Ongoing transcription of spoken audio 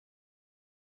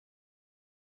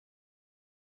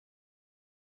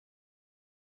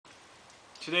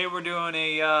Today we're doing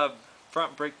a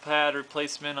front brake pad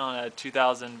replacement on a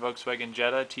 2000 Volkswagen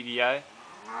Jetta TDI.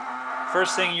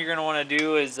 First thing you're going to want to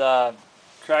do is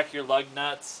crack your lug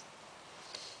nuts.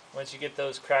 Once you get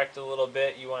those cracked a little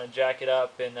bit, you want to jack it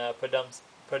up and put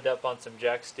it up on some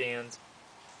jack stands.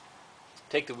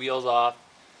 Take the wheels off,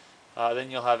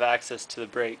 then you'll have access to the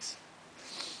brakes.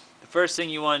 The first thing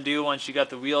you want to do once you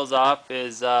got the wheels off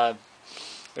is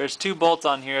there's two bolts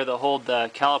on here that hold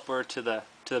the caliper to the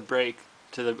brake,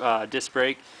 to the disc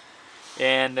brake,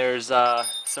 and there's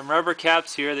some rubber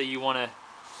caps here that you want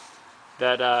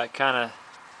to kind of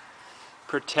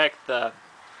protect the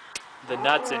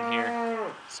nuts in here.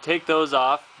 So take those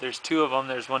off. There's two of them.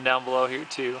 There's one down below here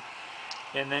too.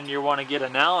 And then you want to get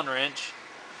an Allen wrench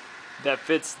that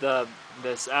fits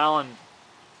this Allen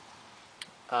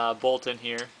bolt in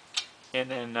here, and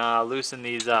then loosen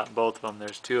these up, both of them.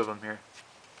 There's two of them here.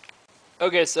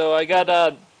 Okay, so I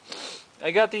got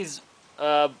these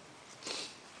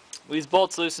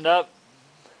bolts loosened up,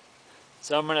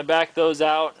 so I'm gonna back those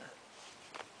out,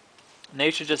 and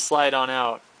they should just slide on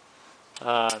out.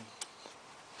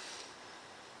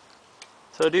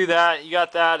 So do that. You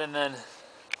got that, and then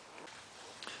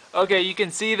okay, you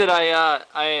can see that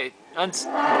I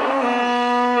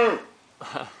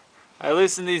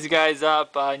loosened these guys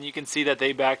up, and you can see that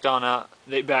they backed out.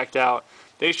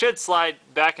 They should slide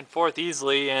back and forth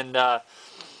easily, and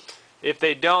if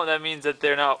they don't, that means that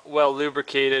they're not well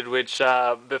lubricated, which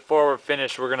before we're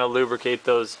finished, we're going to lubricate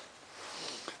those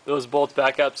bolts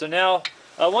back up. So now,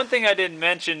 one thing I didn't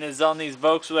mention is on these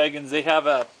Volkswagens, they have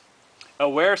a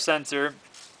wear sensor,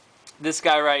 this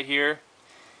guy right here,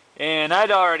 and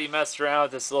I'd already messed around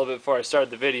with this a little bit before I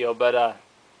started the video, but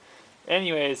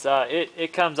anyways,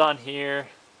 it comes on here.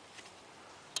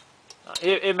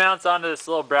 It mounts onto this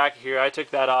little bracket here. I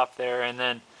took that off there, and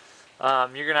then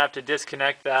you're gonna have to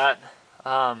disconnect that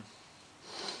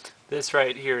this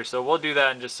right here. So we'll do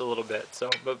that in just a little bit.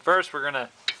 But first we're gonna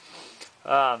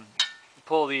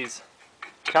pull these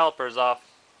calipers off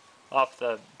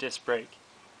the disc brake.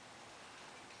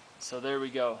 So there we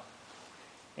go.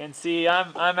 And see,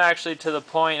 I'm actually to the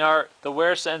point. The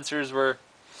wear sensors were.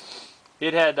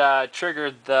 It had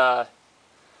triggered the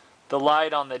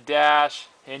light on the dash,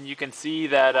 and you can see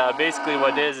that basically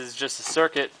what it is just a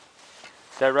circuit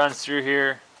that runs through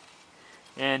here,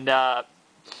 and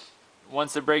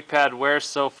once the brake pad wears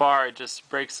so far, it just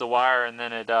breaks the wire, and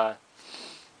then it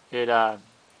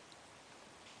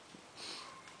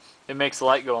makes the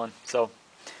light go on. So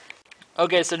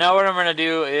okay, so now what I'm going to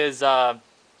do is I'm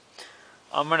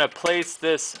going to place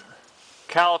this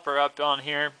caliper up on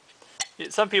here.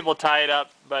 Some people tie it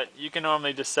up, but you can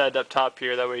normally just set it up top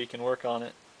here, that way you can work on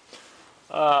it.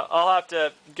 I'll have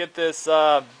to get this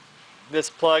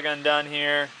plug undone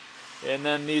here, and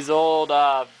then these old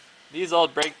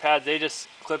brake pads, they just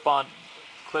clip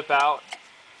out.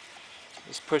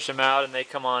 Just push them out and they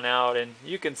come on out, and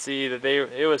you can see that they were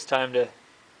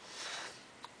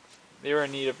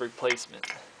in need of replacement.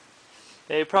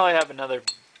 They probably have another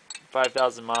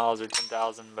 5,000 miles or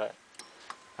 10,000, but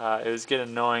it was getting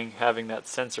annoying having that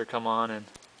sensor come on, and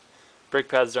brake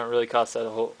pads don't really cost that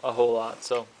a whole lot,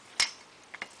 so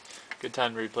good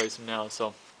time to replace them now.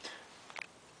 So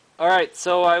alright,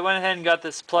 so I went ahead and got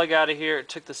this plug out of here.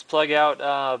 Took this plug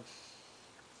out.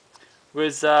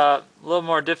 Was a little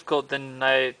more difficult than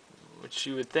which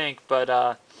you would think,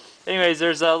 but anyways,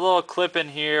 there's a little clip in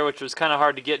here which was kind of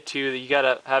hard to get to, that you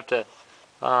have to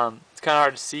it's kind of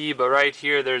hard to see, but right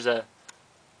here there's a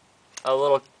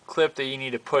little clip that you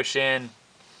need to push in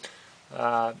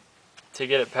to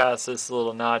get it past this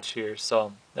little notch here.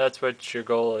 So that's what your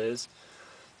goal is.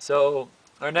 So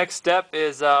our next step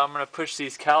is I'm going to push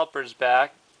these calipers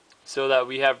back so that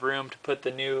we have room to put the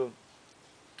new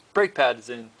brake pads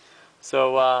in.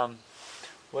 So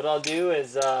what I'll do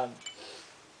is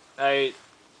I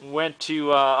went to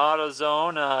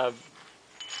AutoZone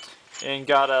and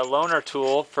got a loaner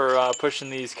tool for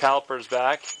pushing these calipers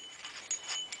back.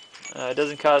 It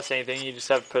doesn't cost anything, you just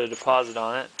have to put a deposit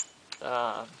on it.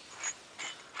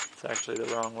 It's actually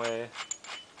the wrong way.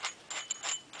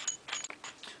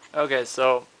 Okay,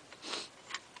 so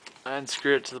I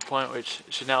unscrew it to the point which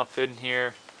should now fit in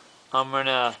here. I'm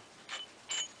gonna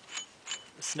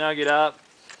snug it up.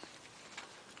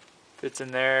 Fits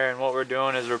in there, and what we're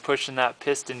doing is we're pushing that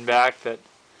piston back, that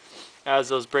as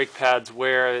those brake pads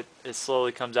wear, it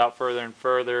slowly comes out further and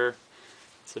further.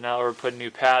 So now we're putting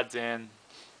new pads in.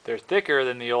 They're thicker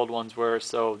than the old ones were,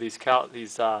 so these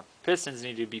pistons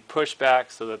need to be pushed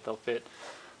back so that they'll fit.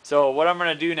 So what I'm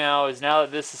going to do now is, now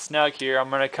that this is snug here,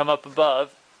 I'm going to come up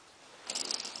above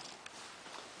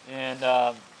and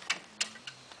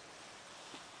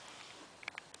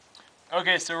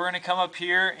Okay, so we're going to come up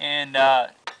here and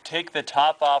take the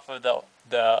top off of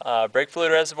the brake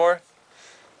fluid reservoir.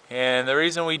 And the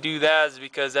reason we do that is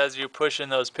because as you're pushing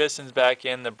those pistons back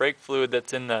in, the brake fluid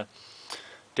that's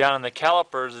down in the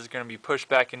calipers is going to be pushed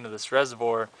back into this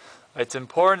reservoir. It's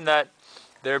important that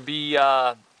that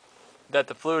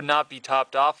the fluid not be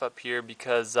topped off up here,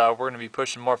 because we're going to be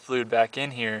pushing more fluid back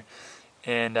in here.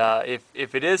 And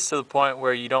if it is to the point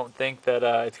where you don't think that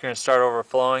it's going to start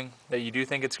overflowing, that you do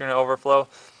think it's going to overflow,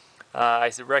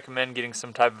 I recommend getting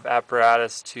some type of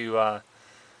apparatus to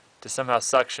somehow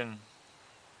suction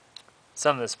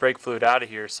some of this brake fluid out of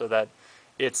here, so that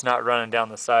it's not running down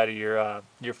the side of your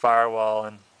firewall.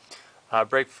 And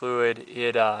brake fluid,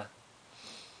 it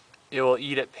will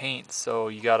eat at paint, so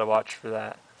you got to watch for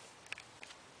that.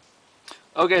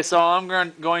 Okay, so I'm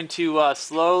going to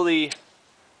slowly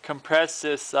compress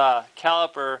this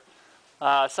caliper.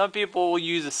 Some people will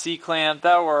use a C-clamp.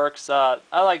 That works. I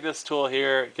like this tool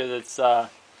here because it's the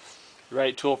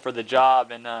right tool for the job,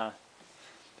 and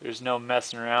there's no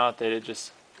messing around with it. It's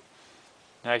just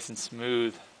nice and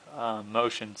smooth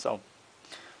motion. So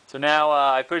now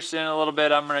I pushed in a little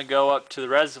bit. I'm going to go up to the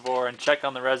reservoir and check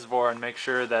on the reservoir and make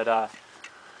sure that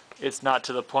it's not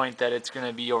to the point that it's going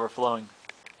to be overflowing.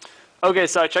 Okay,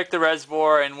 so I checked the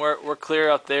reservoir and we're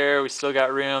clear up there. We still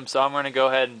got room, so I'm going to go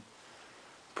ahead and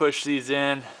push these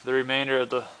in the remainder of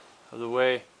the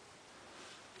way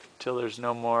till there's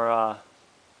no more,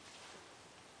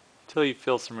 till you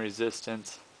feel some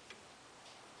resistance.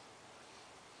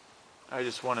 I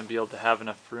just want to be able to have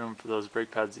enough room for those brake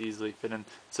pads to easily fit in.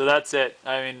 So that's it.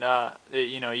 I mean,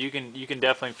 you know, you can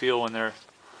definitely feel when they're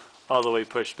all the way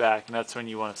pushed back, and that's when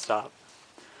you want to stop.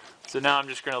 So now I'm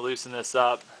just going to loosen this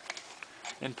up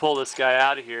and pull this guy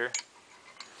out of here,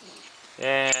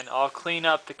 and I'll clean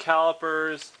up the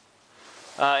calipers,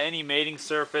 any mating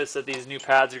surface that these new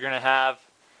pads are going to have,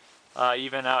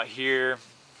 even out here.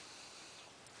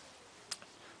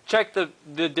 Check the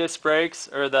disc brakes,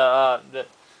 or the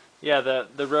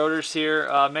rotors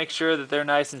here. Make sure that they're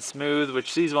nice and smooth,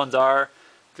 which these ones are.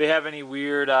 If they have any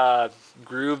weird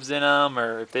grooves in them,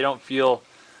 or if they don't feel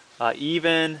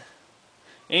even,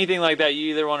 anything like that,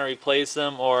 you either want to replace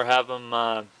them or have them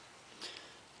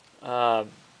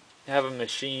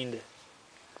machined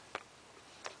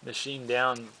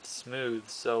down smooth.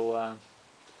 So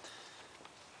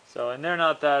and they're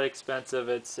not that expensive.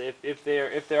 It's if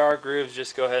there are grooves,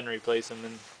 just go ahead and replace them.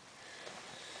 And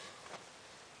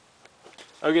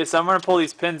okay, so I'm going to pull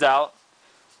these pins out,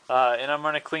 and I'm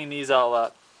going to clean these all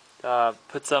up.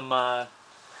 Put some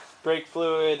brake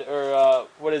fluid, or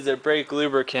brake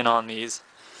lubricant on these.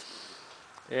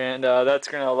 And that's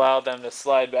going to allow them to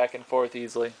slide back and forth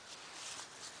easily.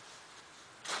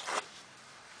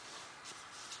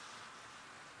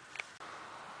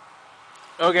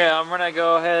 Okay, I'm going to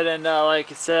go ahead and,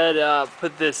 like I said,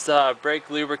 put this brake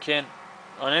lubricant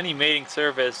on any mating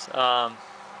surface.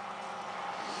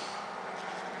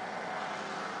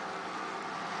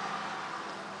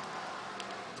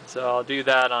 So I'll do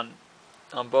that on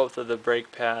both of the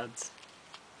brake pads.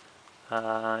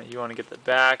 You want to get the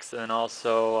backs, and then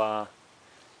also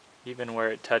even where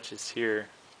it touches here.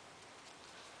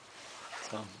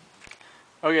 So,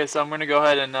 okay, so I'm going to go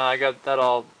ahead and I got that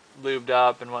all lubed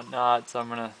up and whatnot, so I'm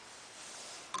going to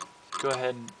go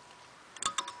ahead and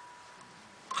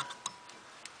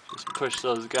just push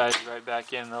those guys right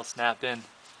back in. They'll snap in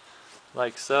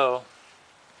like so.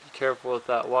 Be careful with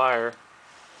that wire.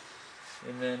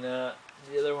 And then the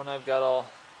other one I've got all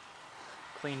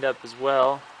cleaned up as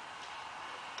well.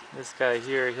 This guy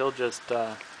here, he'll just you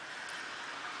can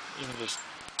just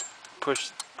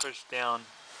push down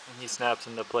and he snaps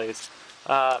into place.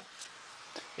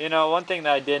 You know, one thing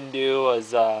that I didn't do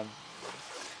was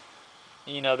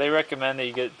you know, they recommend that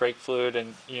you get brake fluid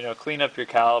and, you know, clean up your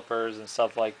calipers and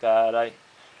stuff like that. I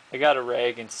got a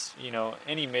rag, and, you know,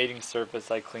 any mating surface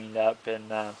I cleaned up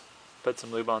and put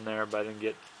some lube on there, but I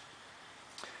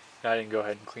didn't go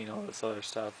ahead and clean all this other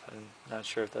stuff. I'm not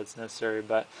sure if that's necessary,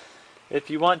 but if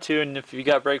you want to, and if you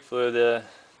got brake fluid, it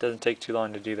doesn't take too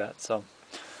long to do that. So,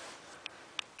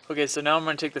 okay, so now I'm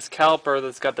going to take this caliper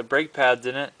that's got the brake pads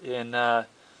in it and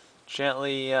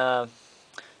gently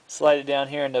slide it down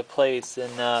here into place.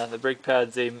 And the brake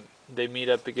pads, they meet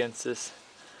up against this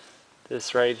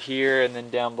right here, and then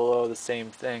down below the same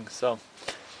thing. So,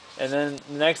 and then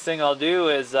the next thing I'll do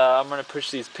is I'm going to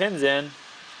push these pins in,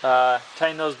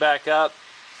 tighten those back up,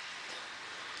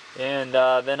 and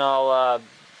then I'll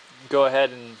go ahead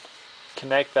and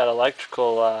connect that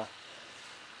electrical line.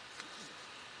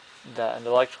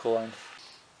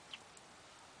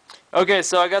 Okay,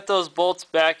 so I got those bolts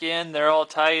back in. They're all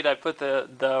tight. I put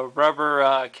the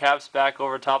rubber caps back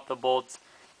over top the bolts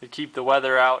to keep the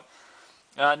weather out.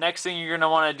 Next thing you're going to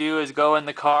want to do is go in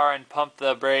the car and pump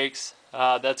the brakes.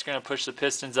 That's going to push the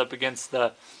pistons up against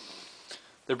the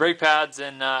brake pads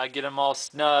and get them all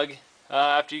snug.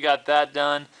 After you got that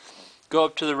done, go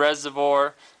up to the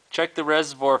reservoir, check the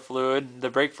reservoir fluid, the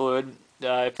brake fluid.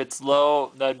 If it's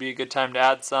low, that'd be a good time to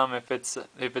add some. If it's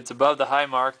above the high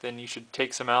mark, then you should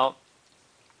take some out.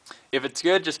 If it's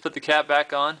good, just put the cap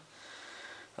back on.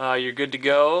 You're good to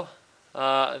go.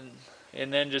 And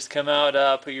then just come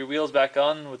out, put your wheels back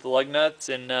on with the lug nuts,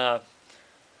 and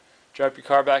drop your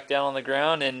car back down on the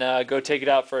ground, and go take it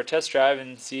out for a test drive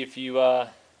and see if you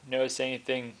notice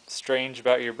anything strange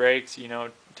about your brakes.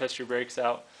 Test your brakes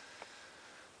out.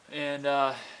 And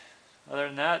other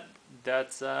than that,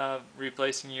 that's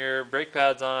replacing your brake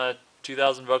pads on a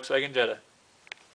 2000 Volkswagen Jetta.